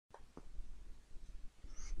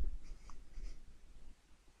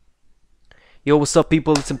Yo, what's up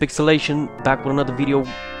people, it's in Pixelation, back with another video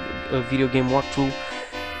game walkthrough,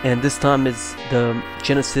 and this time is the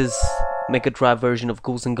Genesis Mega Drive version of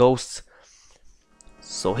Ghouls and Ghosts.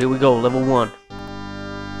 So here we go, level 1.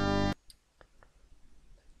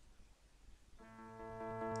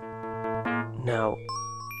 Now,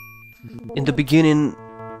 in the beginning,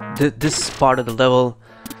 this part of the level,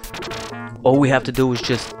 all we have to do is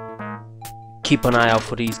just keep an eye out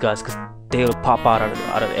for these guys, because they'll pop out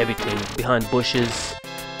of everything, behind bushes,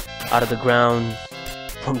 out of the ground,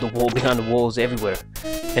 from the wall, behind the walls, everywhere.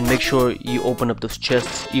 And make sure you open up those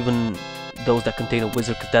chests, even those that contain a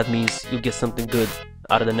wizard, because that means you'll get something good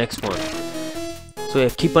out of the next one. So yeah,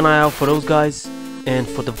 keep an eye out for those guys, and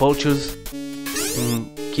for the vultures,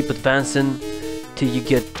 keep advancing till you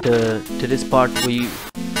get to this part where you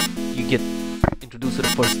get introduced to the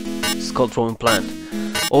first skull throwing plant.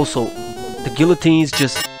 Also, the guillotines,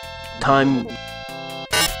 just time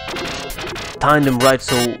them right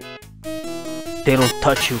so they don't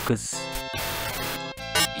touch you, because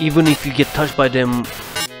even if you get touched by them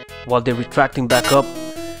while they're retracting back up,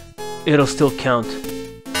 it'll still count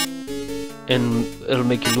and it'll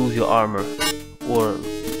make you lose your armor or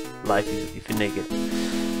life if you're naked.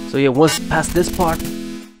 So yeah, once past this part,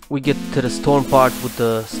 we get to the storm part with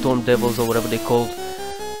the storm devils or whatever they're called.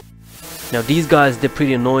 Now these guys, they're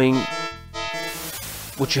pretty annoying.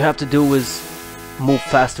 What you have to do is move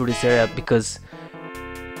fast through this area, because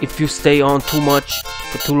if you stay on too much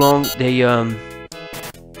for too long, the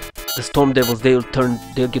storm devils, they'll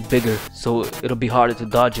get bigger, so it'll be harder to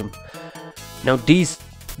dodge them. Now the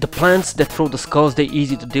plants that throw the skulls, they're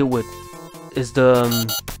easy to deal with. Is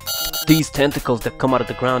these tentacles that come out of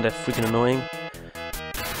the ground, they're freaking annoying.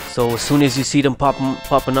 So as soon as you see them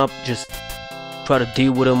popping up, just try to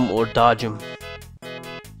deal with them or dodge them.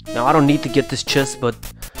 Now I don't need to get this chest, but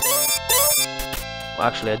well,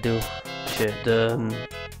 actually I do. Shit, the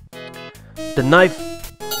knife,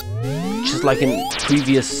 just like in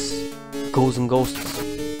previous Ghouls and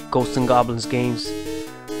Ghosts and Goblins games,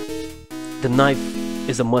 the knife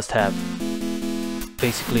is a must-have.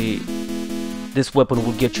 Basically, this weapon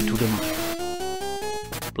will get you to the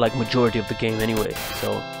like majority of the game anyway.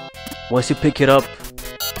 So once you pick it up,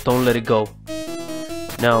 don't let it go.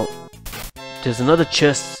 Now there's another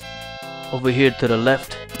chest over here to the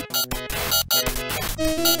left.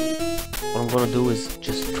 What I'm gonna do is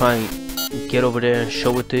just try and get over there and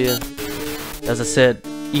show it to you. As I said,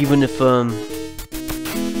 even if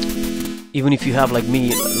you have, like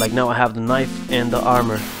me, like now I have the knife and the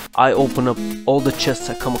armor, I open up all the chests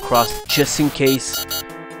I come across just in case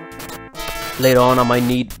later on I might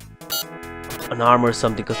need an armor or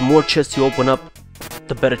something, because the more chests you open up,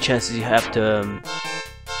 the better chances you have to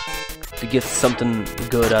get something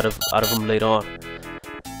good out of them later on.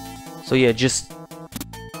 So yeah, just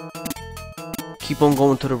keep on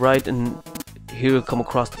going to the right, and here you come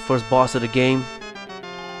across the first boss of the game.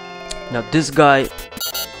 Now this guy,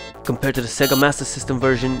 compared to the Sega Master System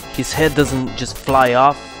version, his head doesn't just fly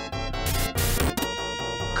off,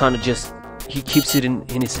 kind of just, he keeps it in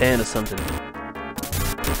his hand or something.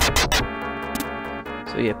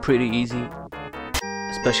 So yeah, pretty easy,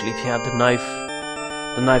 especially if you have the knife.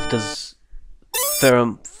 The knife does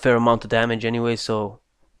fair amount of damage anyway, so,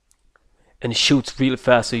 and it shoots really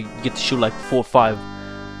fast, so you get to shoot like 4 or 5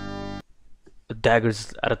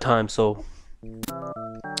 daggers at a time. So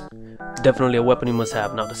definitely a weapon you must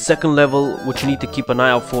have. Now the second level, what you need to keep an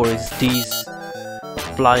eye out for is these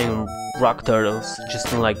flying rock turtles,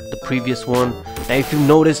 just like the previous one. Now if you've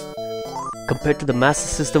noticed, compared to the Master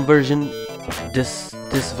System version, this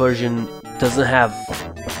version doesn't have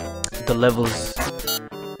the levels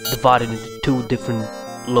divided into 2 different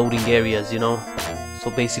loading areas, you know. So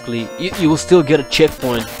basically you will still get a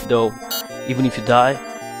checkpoint though, even if you die.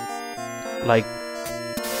 Like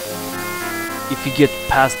if you get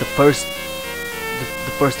past the first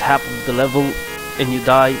half of the level and you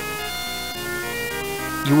die,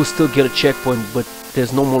 you will still get a checkpoint, but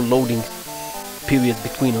there's no more loading periods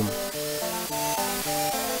between them.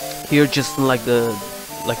 Here, just like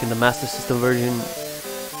in the Master System version,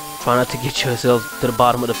 try not to get yourself to the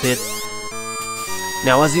bottom of the pit.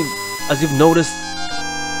 Now as you've noticed,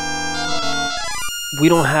 we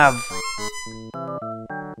don't have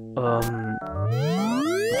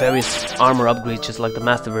various armor upgrades just like the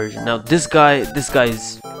Master version. Now this guy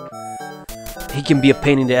he can be a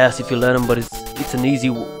pain in the ass if you let him, but it's an easy,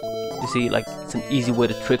 you see, like it's an easy way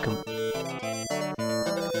to trick him.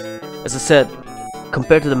 As I said,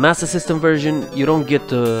 compared to the Master System version, you don't get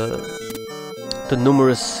the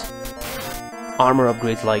numerous armor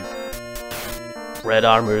upgrades like red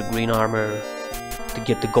armor, green armor, to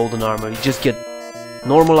get the golden armor. You just get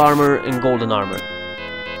normal armor and golden armor,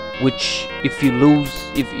 which if you lose,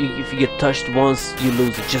 if you get touched once, you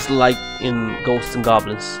lose it, just like in Ghosts and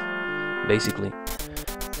Goblins, basically.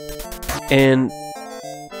 And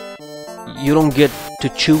you don't get to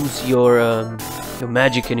choose your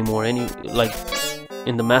magic anymore. Like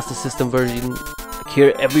in the Master System version, like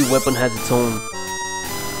here every weapon has its own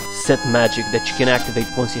set magic that you can activate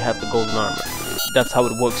once you have the golden armor. That's how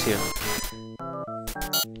it works here.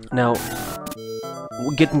 Now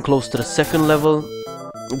we're getting close to the second level,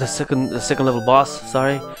 the second level boss.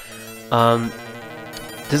 Sorry,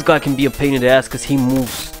 this guy can be a pain in the ass because he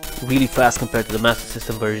moves really fast compared to the Master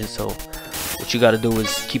System version. So what you gotta do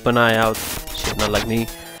is keep an eye out. Shit, not like me.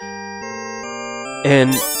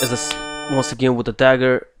 And once again with the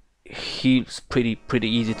dagger, he's pretty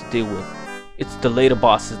easy to deal with. It's the later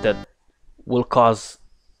bosses that will cause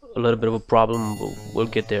a little bit of a problem. We'll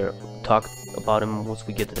get there, talk about them once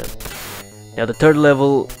we get to them. Now the third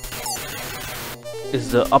level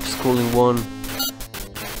is the upscaling one.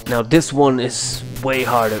 Now this one is way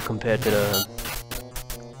harder compared to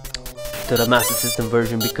the Master System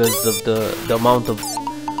version because of the amount of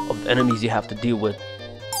enemies you have to deal with,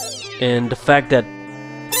 and the fact that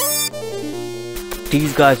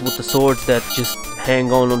these guys with the swords that just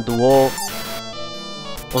hang on the wall,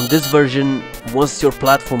 on this version, once your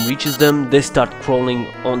platform reaches them, they start crawling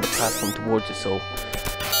on the platform towards you, so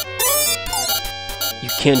you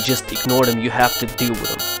can't just ignore them, you have to deal with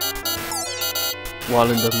them. While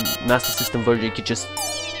in the Master System version, you could just,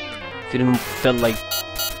 if you didn't feel like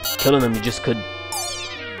killing them, you just could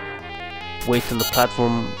wait till the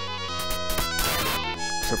platform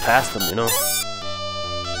surpassed them, you know.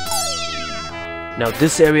 Now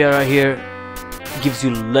this area right here gives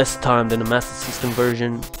you less time than the Master System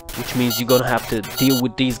version, which means you're gonna have to deal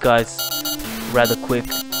with these guys rather quick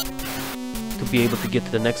to be able to get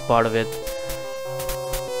to the next part of it.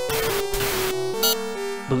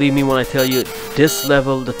 Believe me when I tell you, this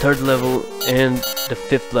level, the third level, and the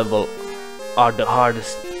fifth level are the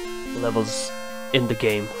hardest levels in the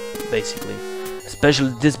game, basically.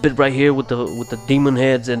 Especially this bit right here with the demon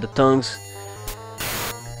heads and the tongues.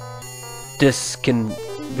 This can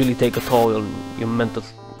really take a toll on your mental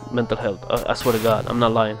health. I swear to God, I'm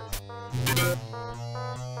not lying.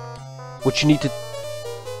 What you need to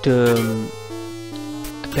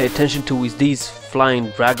pay attention to is these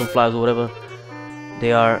flying dragonflies or whatever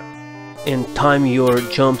they are, and time your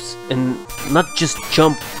jumps, and not just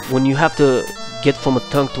jump when you have to get from a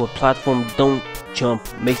tongue to a platform. Don't jump.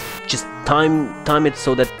 Just time it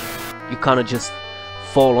so that you kind of just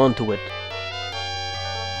fall onto it.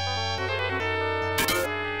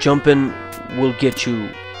 Jumping will get you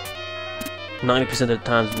 90% of the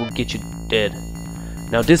times will get you dead.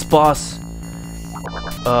 Now this boss,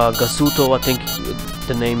 Gasuto, I think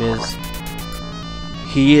the name is,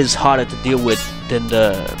 he is harder to deal with than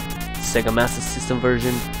the Sega Master System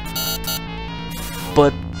version,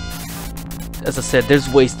 but as I said, there's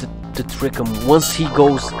ways to trick him. Once he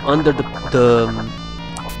goes under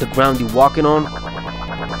the ground you're walking on,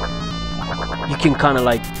 you can kind of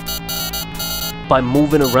like, by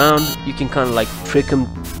moving around, you can kind of like trick him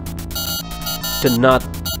to not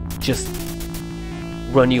just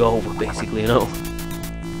run you over, basically, you know.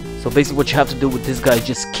 So basically what you have to do with this guy is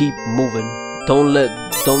just keep moving. Don't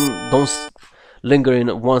linger in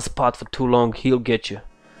one spot for too long, he'll get you.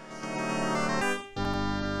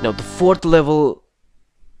 Now the fourth level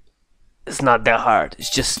is not that hard. It's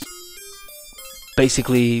just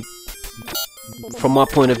basically, from my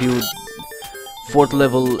point of view, fourth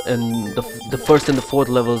level and the first and the fourth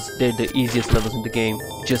levels, they're the easiest levels in the game.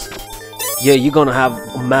 Just, yeah, you're gonna have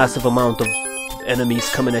a massive amount of enemies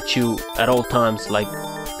coming at you at all times. Like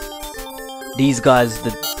these guys,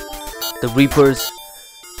 the Reapers,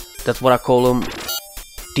 that's what I call them.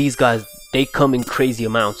 These guys, they come in crazy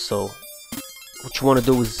amounts. So what you want to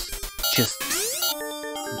do is just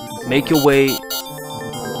make your way,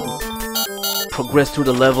 progress through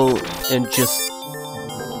the level, and just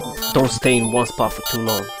don't stay in one spot for too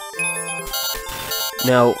long.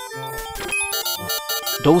 Now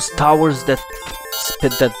those towers that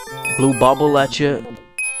spit that blue bubble at you,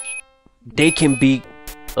 they can be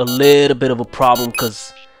a little bit of a problem,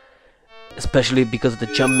 especially because of the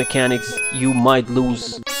jump mechanics, you might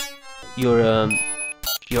lose your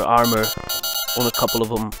armor on a couple of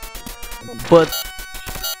them. But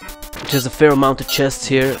there's a fair amount of chests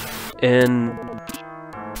here, and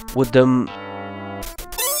with them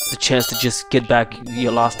the chance to just get back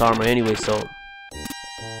your lost armor anyway, so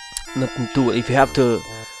nothing to it. If you have to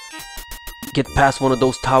get past one of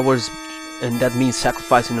those towers, and that means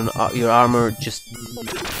sacrificing your armor, just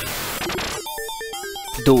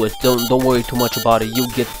do it. Don't worry too much about it. You'll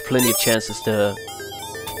get plenty of chances to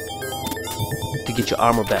get your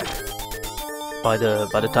armor back by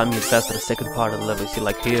the time you get past the second part of the level. You see,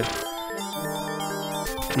 like here.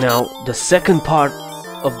 Now the second part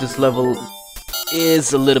of this level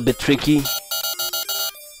is a little bit tricky,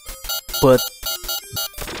 but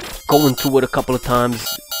going through it a couple of times,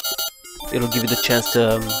 it'll give you the chance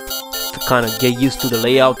to kind of get used to the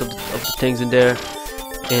layout of the things in there,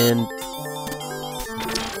 and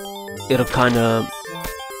it'll kind of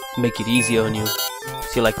make it easier on you.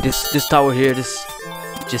 See, like this tower here, this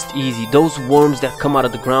just easy. Those worms that come out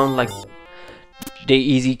of the ground, like, they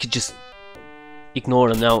easy, you could just ignore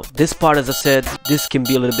them. Now this part, as I said, this can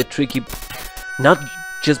be a little bit tricky, not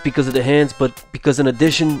just because of the hands, but because in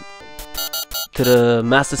addition to the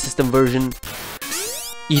Master System version,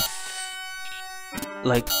 if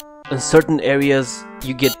like in certain areas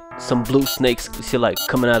you get some blue snakes, you see, like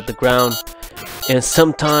coming out of the ground, and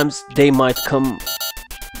sometimes they might come,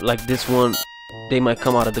 like this one, they might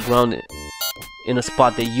come out of the ground in a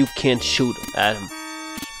spot that you can't shoot at them,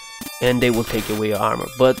 and they will take away your armor.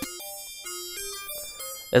 But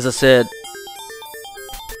as I said,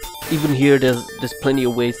 even here there's plenty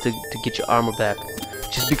of ways to get your armor back.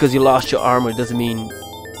 Just because you lost your armor doesn't mean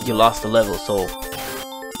you lost the level. So,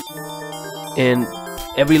 and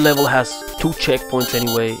every level has 2 checkpoints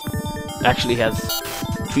anyway. Actually has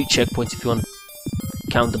 3 checkpoints if you want to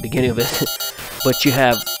count the beginning of it. But you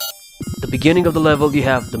have the beginning of the level, you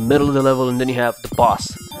have the middle of the level, and then you have the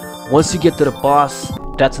boss. Once you get to the boss,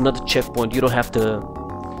 that's another checkpoint. You don't have to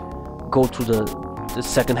go through the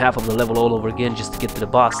second half of the level all over again just to get to the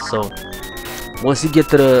boss. So once you get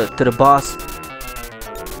to the boss,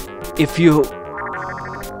 if you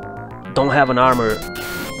don't have an armor,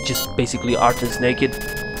 just basically artist naked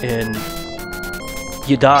and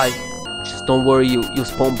you die, just don't worry, you'll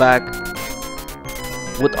spawn back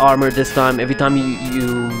with armor this time. Every time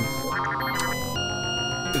you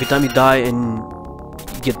die and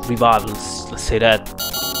you get revived, let's say that,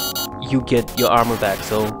 you get your armor back.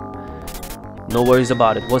 So no worries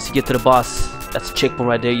about it. Once you get to the boss, that's a checkpoint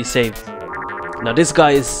right there, you saved. Now this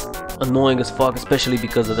guy is annoying as fuck, especially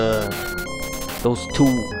because of those 2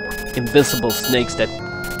 invincible snakes that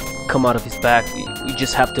come out of his back. You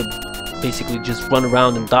just have to basically just run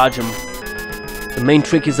around and dodge him. The main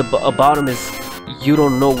trick is about him is you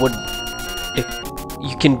don't know what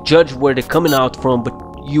you can judge where they're coming out from, but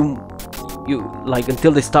you like,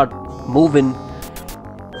 until they start moving,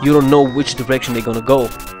 you don't know which direction they're gonna go.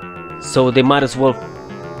 So they might as well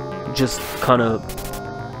just kind of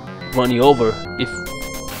run you over if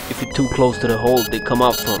you're too close to the hole they come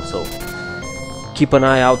out from. So keep an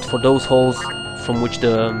eye out for those holes from which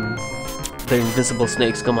the invisible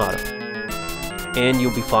snakes come out of, and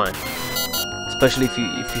you'll be fine. Especially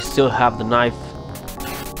if you still have the knife,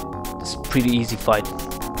 it's a pretty easy fight.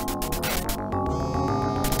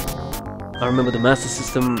 I remember the Master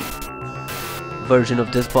System version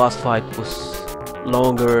of this boss fight was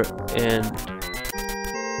longer, and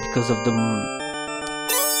because of the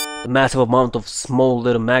massive amount of small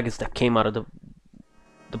little maggots that came out of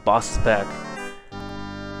the boss's back.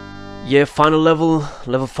 Yeah, final level,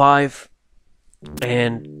 level 5,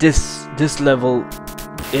 and this level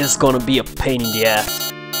is gonna be a pain in the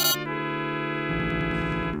ass.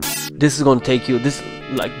 This is gonna take you,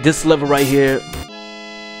 this level right here,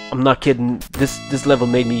 I'm not kidding, this level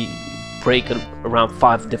made me break around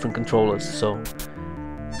 5 different controllers. So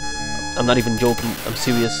I'm not even joking, I'm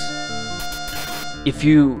serious. If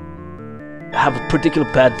you have a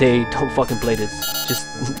particular bad day, don't fucking play this. Just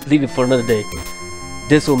leave it for another day.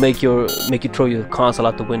 This will make you throw your console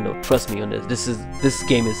out the window. Trust me on this. This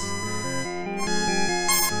game is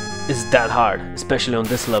that hard, especially on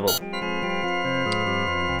this level.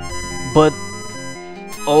 But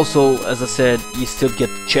also, as I said, you still get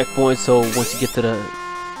the checkpoints. So once you get to the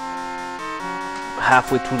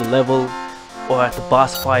halfway through the level or at the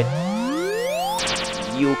boss fight,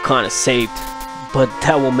 you kind of saved. But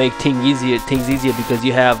that will make things easier because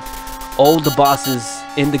you have all the bosses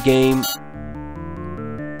in the game.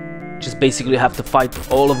 Just basically have to fight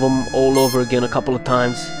all of them all over again a couple of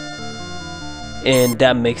times, and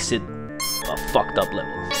that makes it a fucked up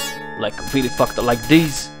level, like really fucked up. Like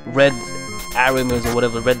these red Arimas or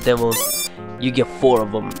whatever, red devils, you get 4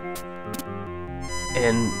 of them,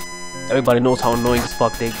 and everybody knows how annoying as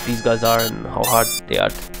fuck these guys are and how hard they are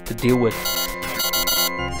to deal with.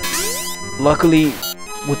 Luckily,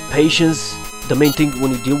 with patience, the main thing when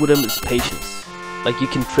you deal with them is patience. Like you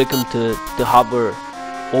can trick them to hover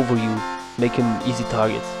over you, make him easy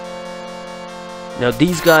targets. Now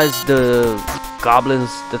these guys, the goblins,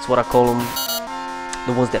 that's what I call them,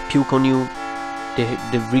 the ones that puke on you,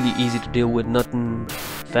 They're really easy to deal with, nothing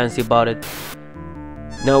fancy about it.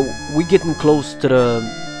 Now we're getting close to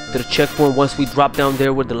the checkpoint. Once we drop down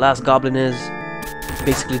there where the last goblin is,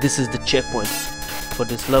 basically this is the checkpoint for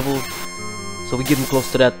this level. So we're getting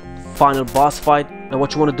close to that final boss fight. Now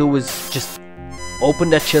what you want to do is just open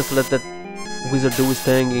that chest, let that wizard do his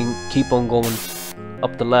thing, and keep on going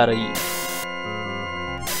up the ladder.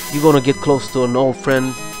 You're gonna get close to an old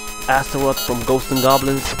friend, Astaroth from Ghosts and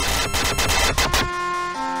Goblins.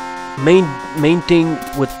 Main thing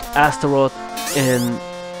with Astaroth and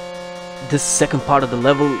this second part of the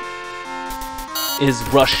level is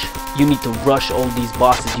rush. You need to rush all these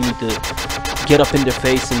bosses. You need to get up in their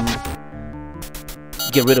face and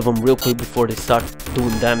get rid of them real quick before they start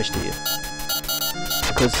doing damage to you.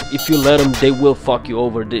 Because if you let them, they will fuck you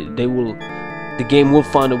over. The game will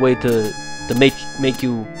find a way to make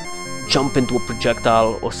you jump into a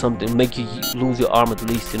projectile or something, make you lose your arm at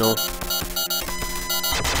least, you know.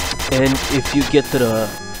 And if you get to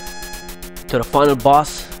the final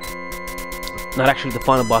boss, not actually the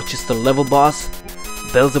final boss, just the level boss,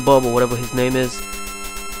 Beelzebub or whatever his name is,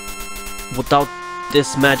 without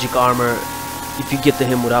this magic armor, if you get to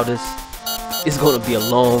him without this, it's gonna be a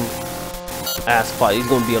long ass fight. It's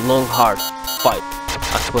gonna be a long, hard fight,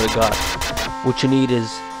 I swear to God. What you need is,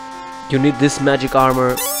 you need this magic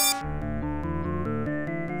armor,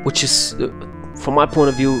 which is, from my point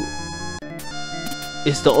of view,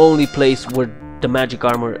 is the only place where the magic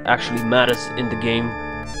armor actually matters in the game.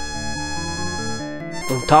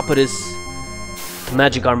 On top of this, the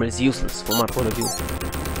magic armor is useless from my point of view.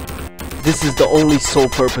 This is the only sole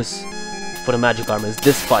purpose for the magic armor, is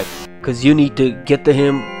this fight. Because you need to get to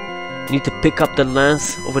him, you need to pick up the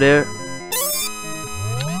lance over there,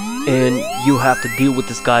 and you have to deal with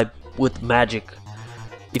this guy with magic.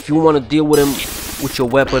 If you want to deal with him with your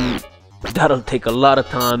weapon, that'll take a lot of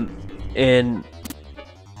time, and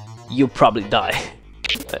you'll probably die.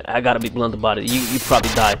 I gotta be blunt about it. You probably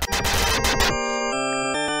die.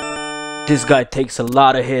 This guy takes a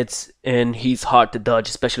lot of hits, and he's hard to dodge,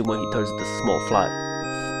 especially when he turns into small fly,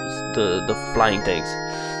 the flying things.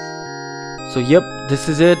 So yep, this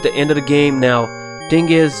is it, the end of the game. Now, thing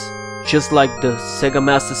is, just like the Sega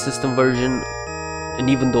Master System version, and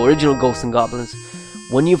even the original Ghosts and Goblins,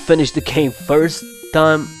 when you finish the game first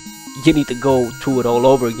time, you need to go through it all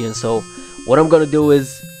over again. So what I'm gonna do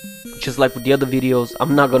is, just like with the other videos,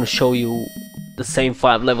 I'm not gonna show you the same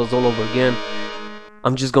 5 levels all over again.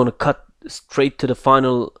 I'm just gonna cut straight to the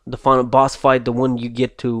final boss fight, the one you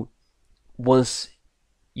get to once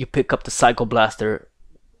you pick up the Psycho Blaster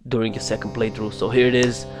during your second playthrough. So here it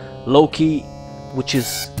is, Loki, which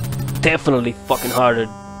is definitely fucking harder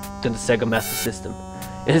than the Sega Master System.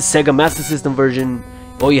 In the Sega Master System version,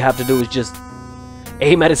 all you have to do is just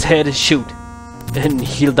aim at his head and shoot, and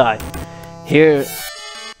he'll die. Here,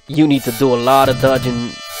 you need to do a lot of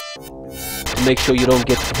dodging to make sure you don't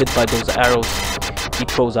get hit by those arrows he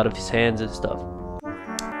throws out of his hands and stuff.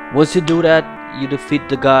 Once you do that, you defeat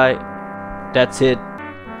the guy. That's it.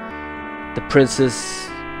 The princess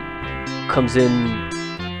comes in.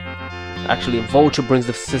 Actually, a vulture brings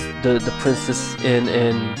the princess in,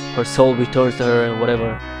 and her soul returns to her, and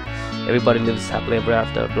whatever. Everybody lives happily ever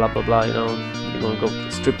after. Blah blah blah. You know, you're gonna go to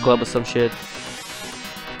a strip club or some shit,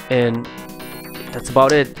 and that's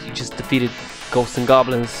about it. You just defeated Ghosts and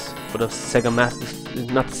Goblins for the Sega Master,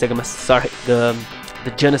 not the Sega Master, sorry, the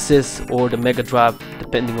Genesis or the Mega Drive,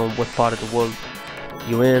 depending on what part of the world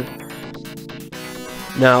you're in.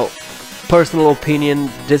 Now, personal opinion,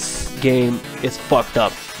 this game is fucked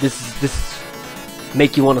up. This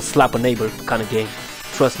make you want to slap a neighbor kind of game.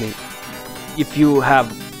 Trust me. If you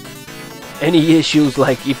have any issues,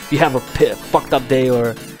 like if you have a fucked up day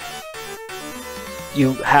or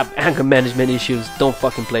you have anger management issues, don't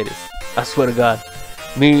fucking play this. I swear to God.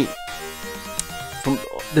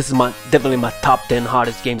 This is definitely my top 10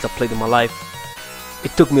 hardest games I've played in my life.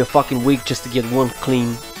 It took me a fucking week just to get one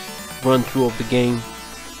clean run through of the game.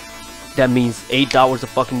 That means 8 hours a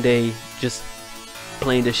fucking day just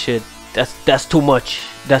playing this shit. That's too much.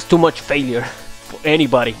 That's too much failure for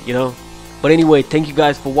anybody, you know. But anyway, thank you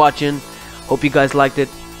guys for watching. Hope you guys liked it.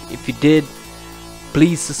 If you did,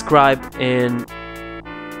 please subscribe, and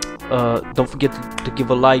don't forget to give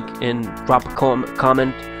a like and drop a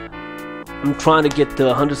comment. I'm trying to get to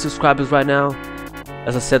 100 subscribers right now.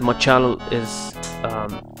 As I said, my channel is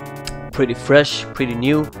pretty fresh, pretty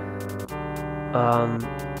new.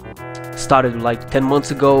 Started like 10 months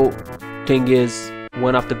ago. Thing is,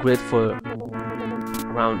 went off the grid for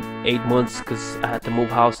around 8 months because I had to move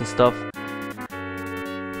house and stuff.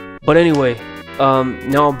 But anyway,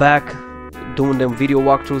 now I'm back doing them video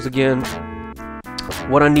walkthroughs again.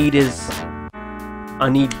 What I need is I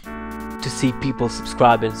need to see people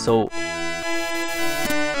subscribing. So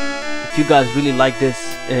if you guys really like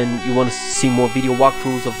this and you want to see more video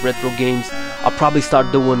walkthroughs of retro games, I'll probably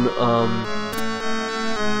start doing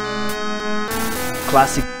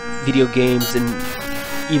classic video games and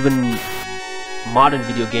even modern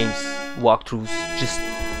video games walkthroughs. Just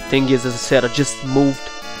thing is, as I said, I just moved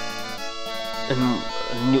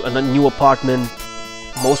in a new apartment.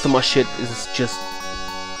 Most of my shit is just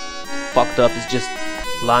fucked up. It's just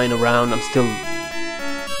lying around. I'm still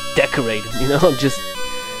decorating, you know. I'm just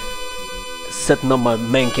setting up my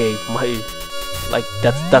man cave. Like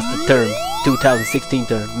that's the term, 2016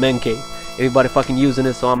 term, man cave. Everybody fucking using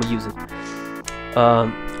it, so I'ma use it.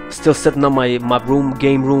 Still setting up my room,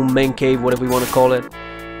 game room, man cave, whatever you want to call it.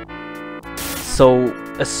 So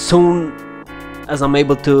as soon as I'm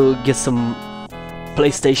able to get some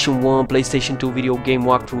PlayStation 1, PlayStation 2 video game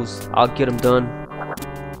walkthroughs, I'll get them done.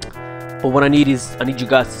 But what I need you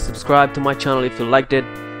guys to subscribe to my channel if you liked it.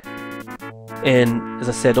 And as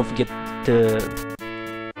I said, don't forget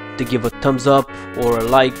to give a thumbs up or a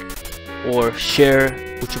like or share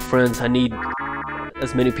with your friends. I need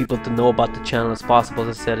as many people to know about the channel as possible.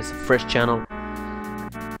 As I said, it's a fresh channel.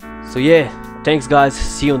 So yeah, thanks guys,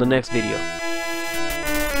 see you on the next video.